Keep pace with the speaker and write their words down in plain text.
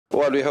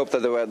Well, we hope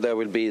that there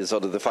will be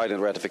sort of the final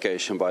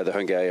ratification by the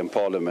Hungarian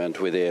Parliament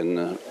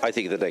within, I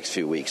think, the next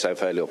few weeks. I'm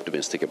fairly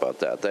optimistic about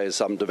that. There is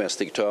some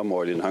domestic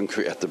turmoil in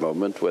Hungary at the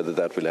moment. Whether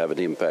that will have an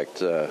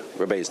impact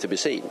remains to be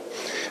seen.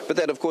 But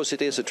then, of course,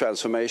 it is a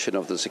transformation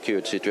of the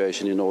security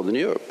situation in Northern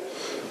Europe,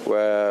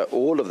 where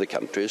all of the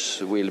countries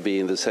will be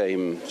in the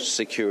same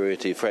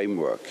security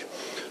framework.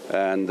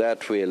 And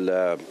that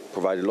will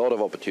provide a lot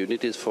of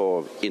opportunities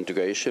for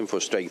integration, for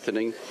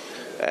strengthening,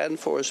 and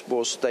for a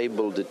more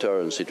stable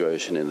deterrent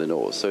situation in the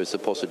north. So it's a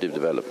positive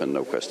development,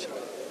 no question.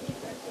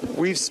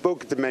 We've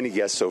spoken to many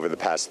guests over the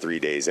past 3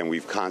 days, and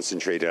we've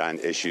concentrated on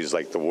issues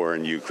like the war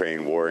in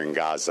Ukraine, war in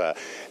Gaza,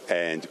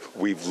 and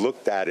we've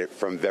looked at it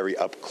from very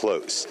up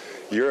close.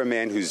 You're a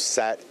man who's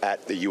sat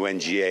at the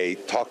UNGA,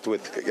 talked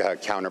with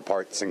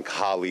counterparts and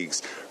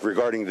colleagues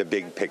regarding the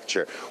big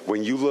picture.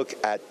 When you look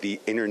at the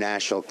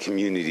international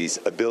community's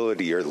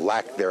ability or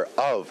lack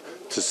thereof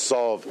to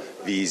solve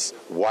these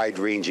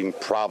wide-ranging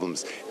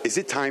problems, is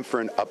it time for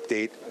an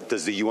update?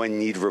 Does the UN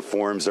need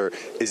reforms, or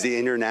is the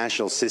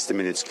international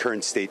system in its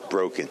current state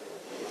broken?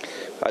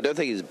 I don't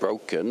think it's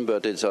broken,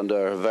 but it's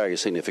under a very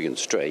significant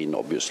strain,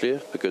 obviously,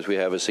 because we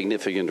have a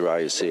significant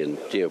rise in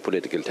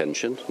geopolitical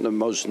tension,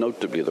 most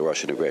notably the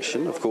Russian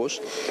aggression, of course,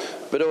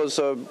 but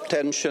also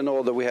tension,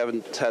 although we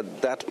haven't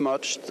had that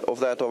much of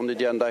that on the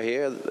agenda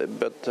here,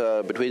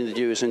 but between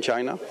the US and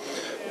China.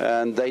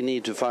 And they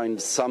need to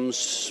find some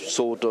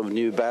sort of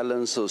new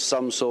balance or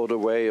some sort of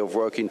way of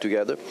working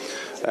together.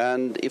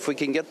 And if we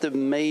can get the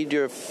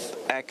major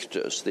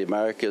actors, the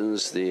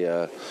Americans,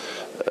 the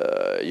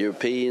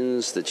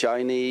Europeans, the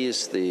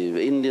Chinese,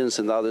 the Indians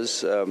and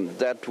others,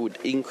 that would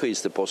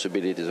increase the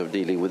possibilities of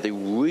dealing with the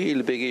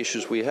really big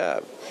issues we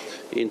have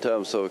in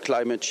terms of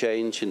climate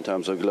change, in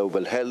terms of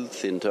global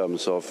health, in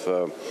terms of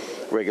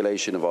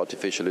regulation of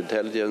artificial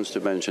intelligence,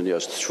 to mention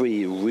just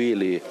three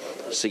really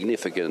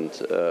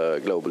significant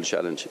global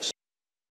challenges.